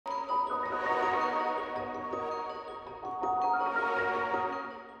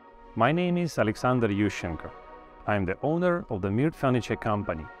My name is Alexander Yushchenko. I am the owner of the MIRT furniture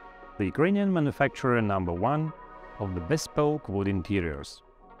company, the Ukrainian manufacturer #1 of the bespoke wood interiors,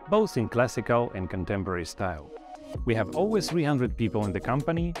 both in classical and contemporary style. We have over 300 people in the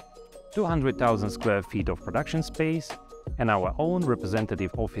company, 200,000 square feet of production space, and our own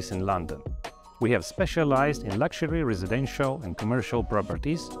representative office in London. We have specialized in luxury residential and commercial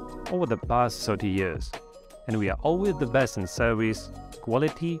properties over the past 30 years, and we are always the best in service,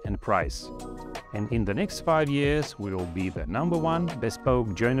 quality and price. And in the next 5 years, we will be the #1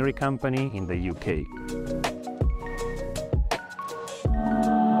 bespoke joinery company in the UK.